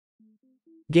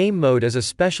Game mode is a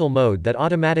special mode that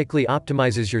automatically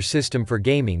optimizes your system for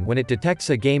gaming when it detects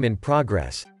a game in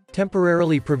progress,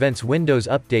 temporarily prevents Windows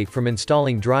Update from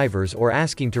installing drivers or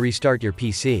asking to restart your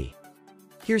PC.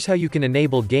 Here's how you can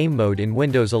enable game mode in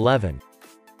Windows 11.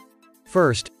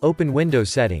 First, open Windows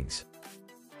Settings.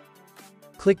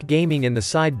 Click Gaming in the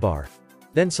sidebar,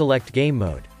 then select Game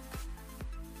Mode.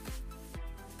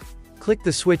 Click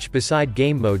the switch beside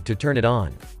Game Mode to turn it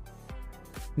on.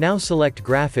 Now select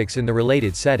Graphics in the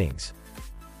related settings.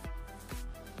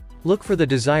 Look for the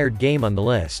desired game on the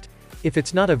list. If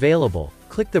it's not available,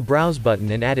 click the Browse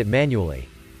button and add it manually.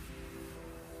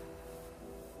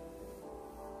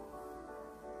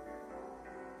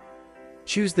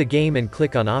 Choose the game and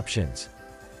click on Options.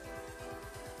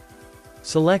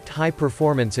 Select High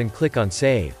Performance and click on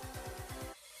Save.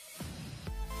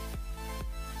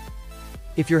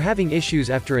 If you're having issues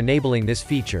after enabling this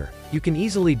feature, you can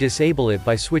easily disable it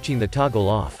by switching the toggle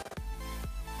off.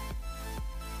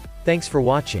 Thanks for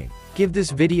watching. Give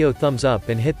this video thumbs up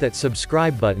and hit that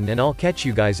subscribe button, and I'll catch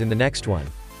you guys in the next one.